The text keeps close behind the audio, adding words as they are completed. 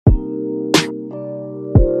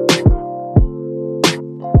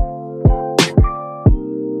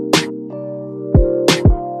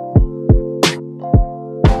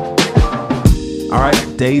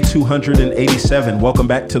Day 287. Welcome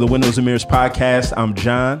back to the Windows and Mirrors podcast. I'm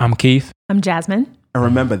John. I'm Keith. I'm Jasmine. And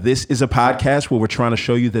remember, this is a podcast where we're trying to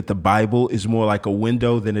show you that the Bible is more like a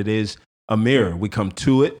window than it is a mirror. We come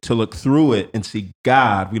to it to look through it and see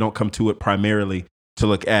God. We don't come to it primarily to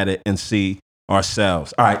look at it and see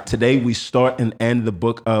ourselves. All right, today we start and end the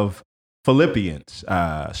book of Philippians.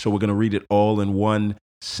 So we're going to read it all in one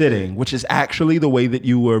sitting, which is actually the way that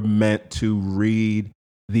you were meant to read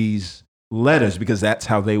these letters, because that's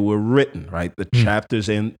how they were written, right? The chapters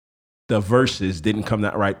and the verses didn't come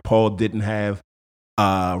that right. Paul didn't have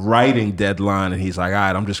a writing deadline, and he's like, all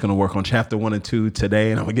right, I'm just going to work on chapter 1 and 2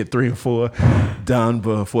 today, and I'm going to get 3 and 4 done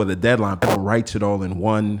before the deadline. Paul writes it all in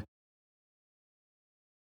one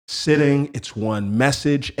sitting. It's one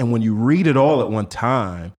message. And when you read it all at one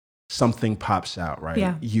time, something pops out, right?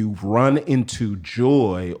 Yeah. You run into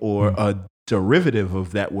joy, or a derivative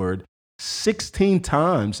of that word, 16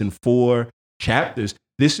 times in 4 chapters.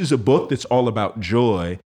 This is a book that's all about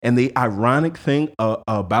joy. And the ironic thing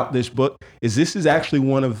about this book is this is actually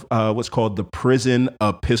one of what's called the prison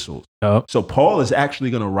epistles. Oh. So Paul is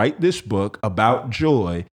actually going to write this book about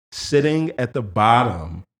joy sitting at the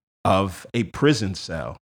bottom of a prison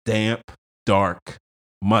cell, damp, dark,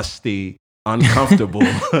 musty, uncomfortable.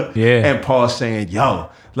 Yeah. And Paul's saying, yo,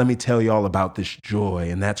 let me tell you all about this joy.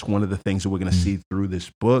 And that's one of the things that we're going to see through this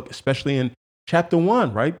book, especially in chapter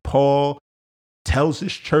 1, right? Paul tells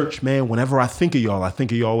this church, man, whenever I think of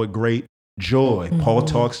y'all with great joy. Paul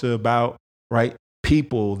talks about, right,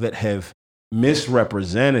 people that have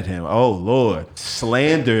misrepresented him. Oh, Lord,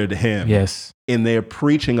 slandered him. Yes. In their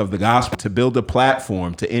preaching of the gospel to build a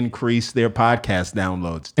platform, to increase their podcast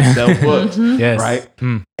downloads, to sell books, Yes. right?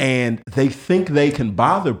 And they think they can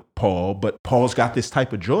bother Paul, but Paul's got this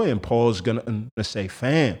type of joy, and Paul's going to say,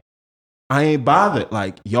 fam, I ain't bothered.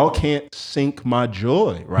 Like, y'all can't sink my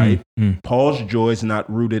joy, right? Paul's joy is not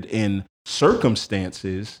rooted in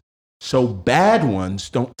circumstances, so bad ones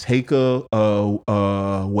don't take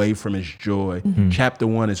away from his joy. Chapter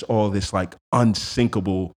 1 is all this like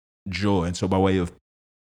unsinkable joy. And so by way of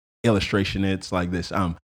illustration, it's like this.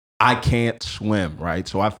 I can't swim, right?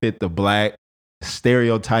 So I fit the black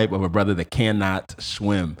stereotype of a brother that cannot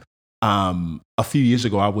swim. A few years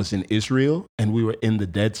ago, I was in Israel, and we were in the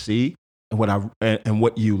Dead Sea. And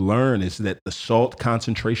what you learn is that the salt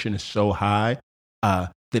concentration is so high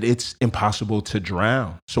that it's impossible to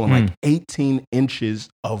drown. So in like 18 inches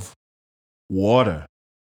of water,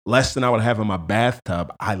 less than I would have in my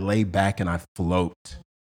bathtub, I lay back and I float.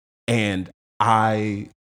 And I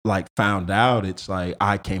like found out, it's like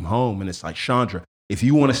I came home and it's like, Chandra, if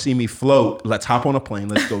you want to see me float, let's hop on a plane.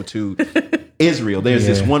 Let's go to Israel. There's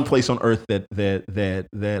this one place on earth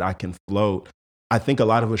that I can float. I think a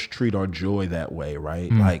lot of us treat our joy that way,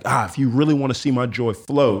 right? Like, if you really want to see my joy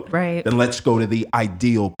float, Right. then let's go to the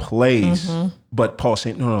ideal place. But Paul's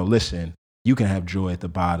saying, no, listen, you can have joy at the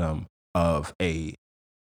bottom of a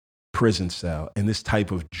prison cell. And this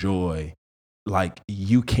type of joy, like,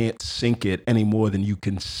 you can't sink it any more than you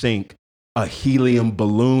can sink a helium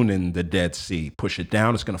balloon in the Dead Sea. Push it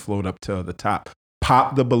down, it's going to float up to the top.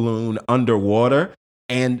 Pop the balloon underwater,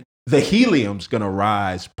 and the helium's going to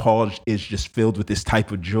rise. Paul is just filled with this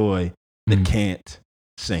type of joy that can't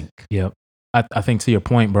sink. Yep. I think to your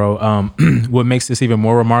point, bro, what makes this even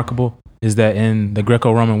more remarkable is that in the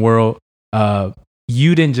Greco-Roman world,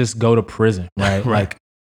 you didn't just go to prison, right? Like,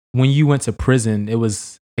 when you went to prison, it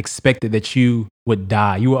was expected that you would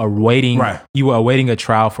die. You were awaiting a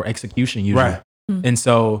trial for execution usually. Right. And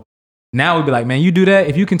so now we'd be like, man, you do that,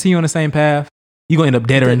 if you continue on the same path, you're going to end up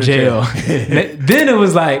dead or in jail. Then it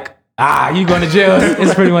was like, you going to jail,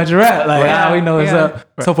 it's pretty much a wrap. Like, we know it's up.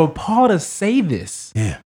 Right. So for Paul to say this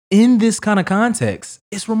in this kind of context,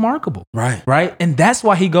 it's remarkable. Right. And that's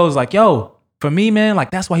why he goes like, yo, for me, man,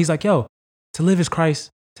 like, that's why he's like, yo, to live is Christ,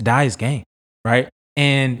 to die is gain. Right.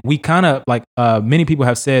 And we kind of like, many people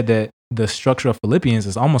have said that the structure of Philippians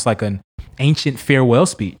is almost like an ancient farewell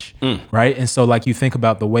speech. Right. And so like, you think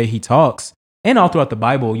about the way he talks, and all throughout the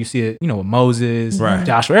Bible, you see it, with Moses,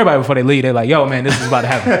 Joshua, everybody before they leave, they're like, yo, man, this is about to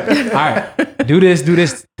happen. All right, do this.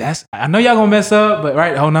 I know y'all gonna mess up, but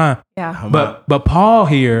hold on. Yeah. But Paul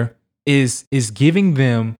here is giving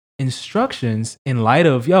them instructions in light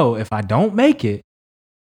of, yo, if I don't make it,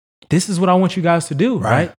 this is what I want you guys to do,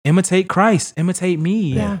 right? Imitate Christ, imitate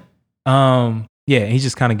me. And he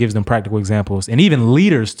just kind of gives them practical examples. And even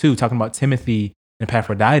leaders too, talking about Timothy and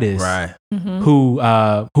Epaphroditus, who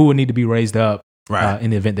would need to be raised up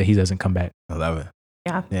in the event that he doesn't come back. I love it.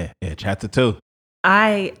 Yeah. Yeah. Chapter 2.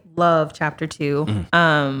 I love chapter 2.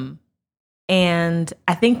 And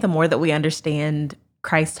I think the more that we understand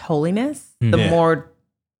Christ's holiness, the more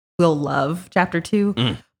will love chapter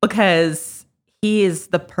 2 because he is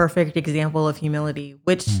the perfect example of humility,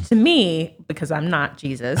 which to me, because I'm not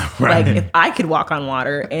Jesus, Right. like if I could walk on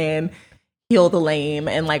water and heal the lame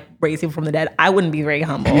and like raise him from the dead, I wouldn't be very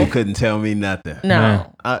humble. You couldn't tell me nothing.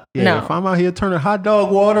 No. No. If I'm out here turning hot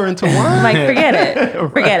dog water into wine, Like, forget it.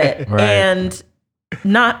 Forget it. Right. And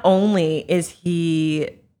not only is he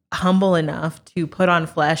humble enough to put on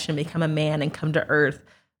flesh and become a man and come to earth,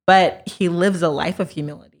 but he lives a life of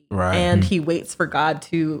humility. Right. And he waits for God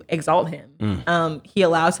to exalt him. He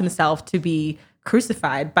allows himself to be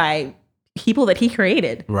crucified by people that he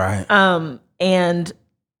created. right. And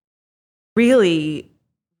really,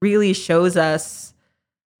 really shows us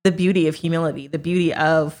the beauty of humility, the beauty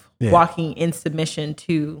of walking in submission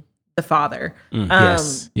to the Father.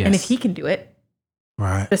 Yes, And if yes. he can do it,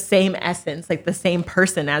 Right. the same essence, like the same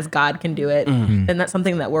person as God can do it, then that's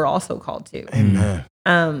something that we're also called to. Amen.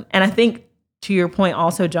 And I think to your point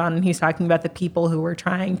also, John, and he's talking about the people who were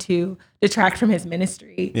trying to detract from his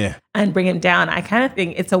ministry Yeah. and bring him down. I kind of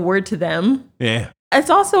think it's a word to them. Yeah.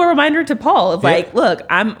 It's also a reminder to Paul of like, look,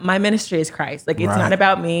 my ministry is Christ. Like, it's Right. not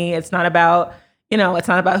about me. It's not about, it's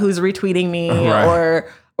not about who's retweeting me Right.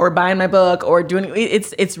 or buying my book or doing,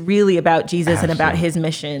 it's really about Jesus and about his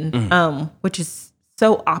mission, which is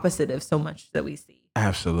so opposite of so much that we see.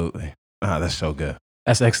 Absolutely. Oh, that's so good.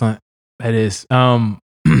 That's excellent. That is.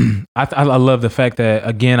 I love the fact that,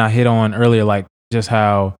 again, I hit on earlier, like just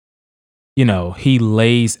how, he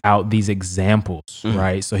lays out these examples,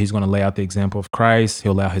 right? So he's going to lay out the example of Christ.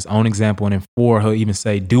 He'll lay out his own example. And in 4, he'll even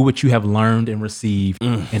say, do what you have learned and received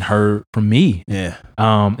and heard from me. Yeah.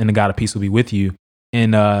 And the God of peace will be with you.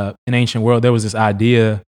 In ancient world, there was this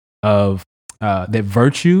idea of that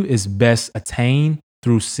virtue is best attained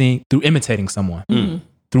through imitating someone,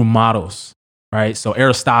 through models, right? So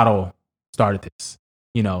Aristotle started this,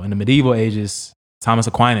 in the medieval ages, Thomas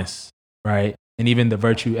Aquinas, right? And even the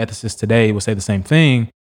virtue ethicists today will say the same thing.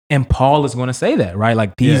 And Paul is going to say that, right?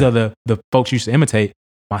 Like these are the folks you should imitate,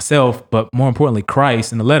 myself, but more importantly,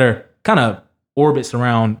 Christ. And the letter kind of orbits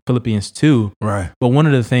around Philippians 2. Right. But one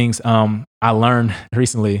of the things I learned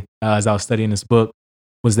recently as I was studying this book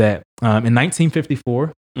was that in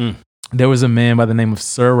 1954, there was a man by the name of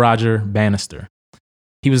Sir Roger Bannister.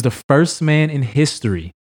 He was the first man in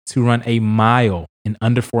history to run a mile in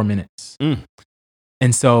under 4 minutes.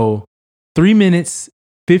 And so 3 minutes,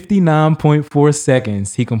 59.4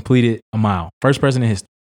 seconds, he completed a mile. First person in history.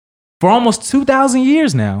 For almost 2,000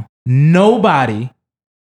 years now, nobody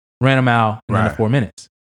ran a mile in under 4 minutes.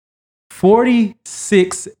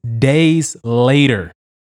 46 days later,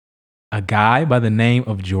 a guy by the name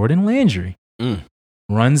of Jordan Landry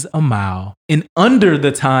runs a mile in under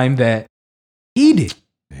the time that he did.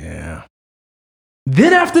 Yeah.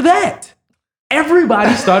 Then after that,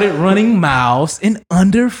 everybody started running miles in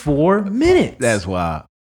under 4 minutes. That's wild.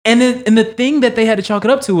 And the thing that they had to chalk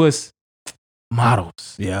it up to was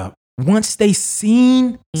models. Yeah. Once they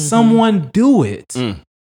seen someone do it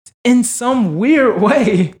in some weird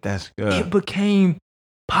way, That's good. it became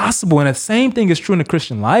possible. And the same thing is true in the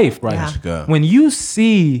Christian life, right? Yeah. That's good. When you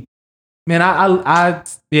see, man, I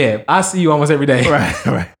see you almost every day.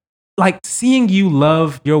 Right. Like seeing you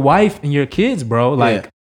love your wife and your kids, bro. Like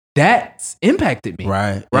that's impacted me.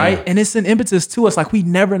 Right. Right. And it's an impetus to us. Like we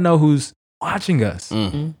never know who's watching us.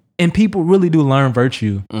 And people really do learn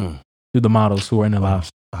virtue through the models who are in their lives.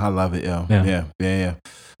 I love it, yo. Yeah. Yeah.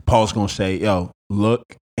 Paul's going to say, yo,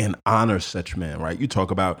 look and honor such men, right? You talk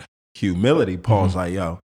about humility. Paul's like,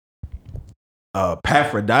 yo,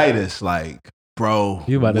 Epaphroditus, like, bro.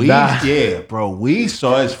 You about to die. Yeah, bro. We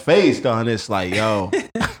saw his face on this, like, yo,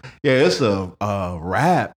 it's a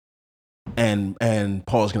rap. And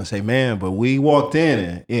Paul's going to say, man, but we walked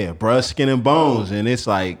in and, bruh, skin and bones. And it's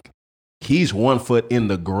like, he's 1 foot in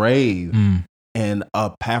the grave. And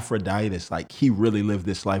Epaphroditus, like he really lived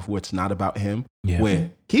this life where it's not about him,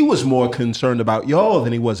 where he was more concerned about y'all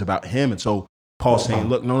than he was about him. And so Paul's saying,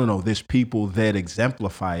 look, no, there's people that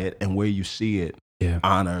exemplify it, and where you see it,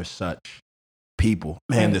 honor such people.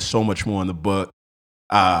 Man, there's so much more in the book.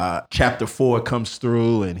 Chapter 4 comes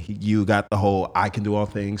through, and you got the whole I can do all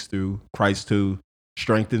things through Christ who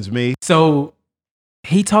strengthens me. So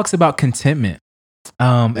he talks about contentment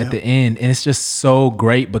at the end, and it's just so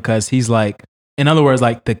great because he's like, in other words,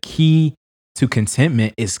 like the key to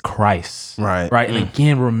contentment is Christ. Right. And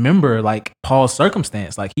again, remember like Paul's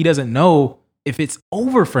circumstance, like he doesn't know if it's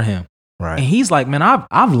over for him. Right. And he's like, man,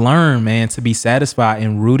 I've learned, man, to be satisfied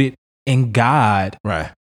and rooted in God,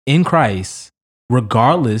 in Christ,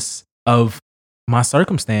 regardless of my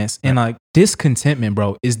circumstance. And like discontentment,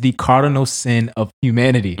 bro, is the cardinal sin of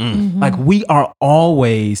humanity. Like we are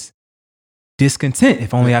always discontent.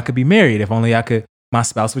 If only I could be married. If only my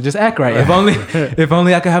spouse would just act right. If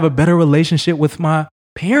only I could have a better relationship with my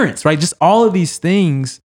parents, right? Just all of these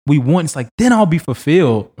things we want. It's like, then I'll be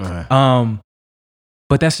fulfilled.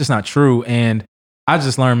 But that's just not true. And I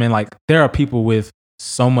just learned, man, like there are people with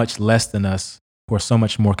so much less than us who are so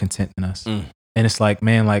much more content than us. And it's like,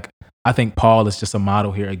 man, like I think Paul is just a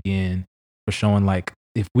model here again for showing like,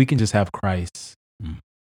 if we can just have Christ, if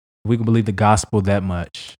we can believe the gospel that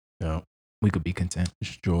much, we could be content.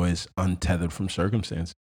 This joy is untethered from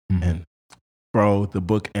circumstance. And bro, the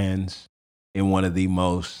book ends in one of the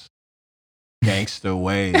most gangster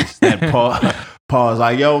ways that Paul's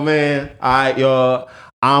like, yo, man, all right, y'all,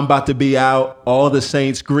 I'm about to be out. All the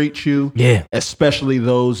saints greet you. Yeah. Especially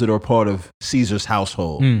those that are part of Caesar's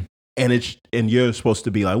household. And you're supposed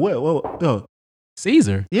to be like, well,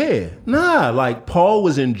 Caesar? Yeah. Nah, like Paul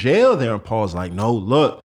was in jail there, and Paul's like, no,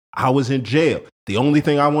 look, I was in jail. The only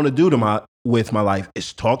thing I want to do with my life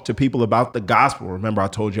is talk to people about the gospel. Remember, I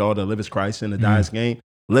told y'all to live as Christ and to die as gain.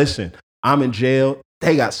 Listen, I'm in jail.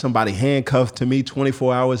 They got somebody handcuffed to me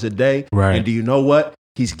 24 hours a day. Right. And do you know what?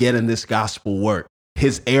 He's getting this gospel work.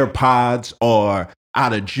 His AirPods are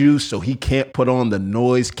out of juice, so he can't put on the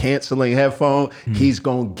noise canceling headphone. He's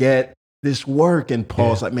going to get this work. And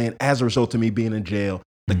Paul's like, man, as a result of me being in jail,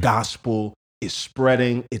 the gospel is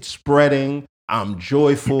spreading. It's spreading. I'm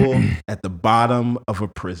joyful at the bottom of a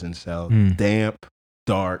prison cell, damp,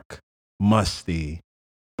 dark, musty,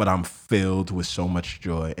 but I'm filled with so much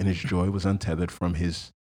joy. And his joy was untethered from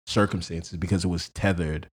his circumstances because it was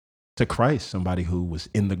tethered to Christ, somebody who was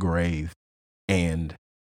in the grave and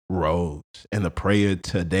rose. And the prayer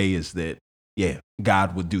today is that,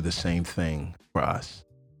 God would do the same thing for us.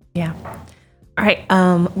 Yeah. All right.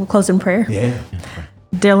 We'll close in prayer. Yeah.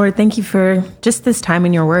 Dear Lord, thank you for just this time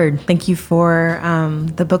in your word. Thank you for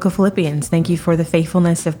the book of Philippians. Thank you for the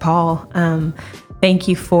faithfulness of Paul. Thank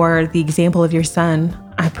you for the example of your son.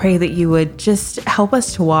 I pray that you would just help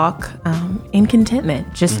us to walk in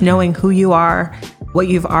contentment, just knowing who you are, what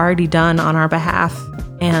you've already done on our behalf,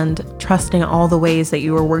 and trusting all the ways that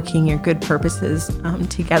you are working your good purposes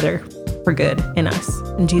together for good in us.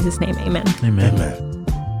 In Jesus' name, amen. Amen.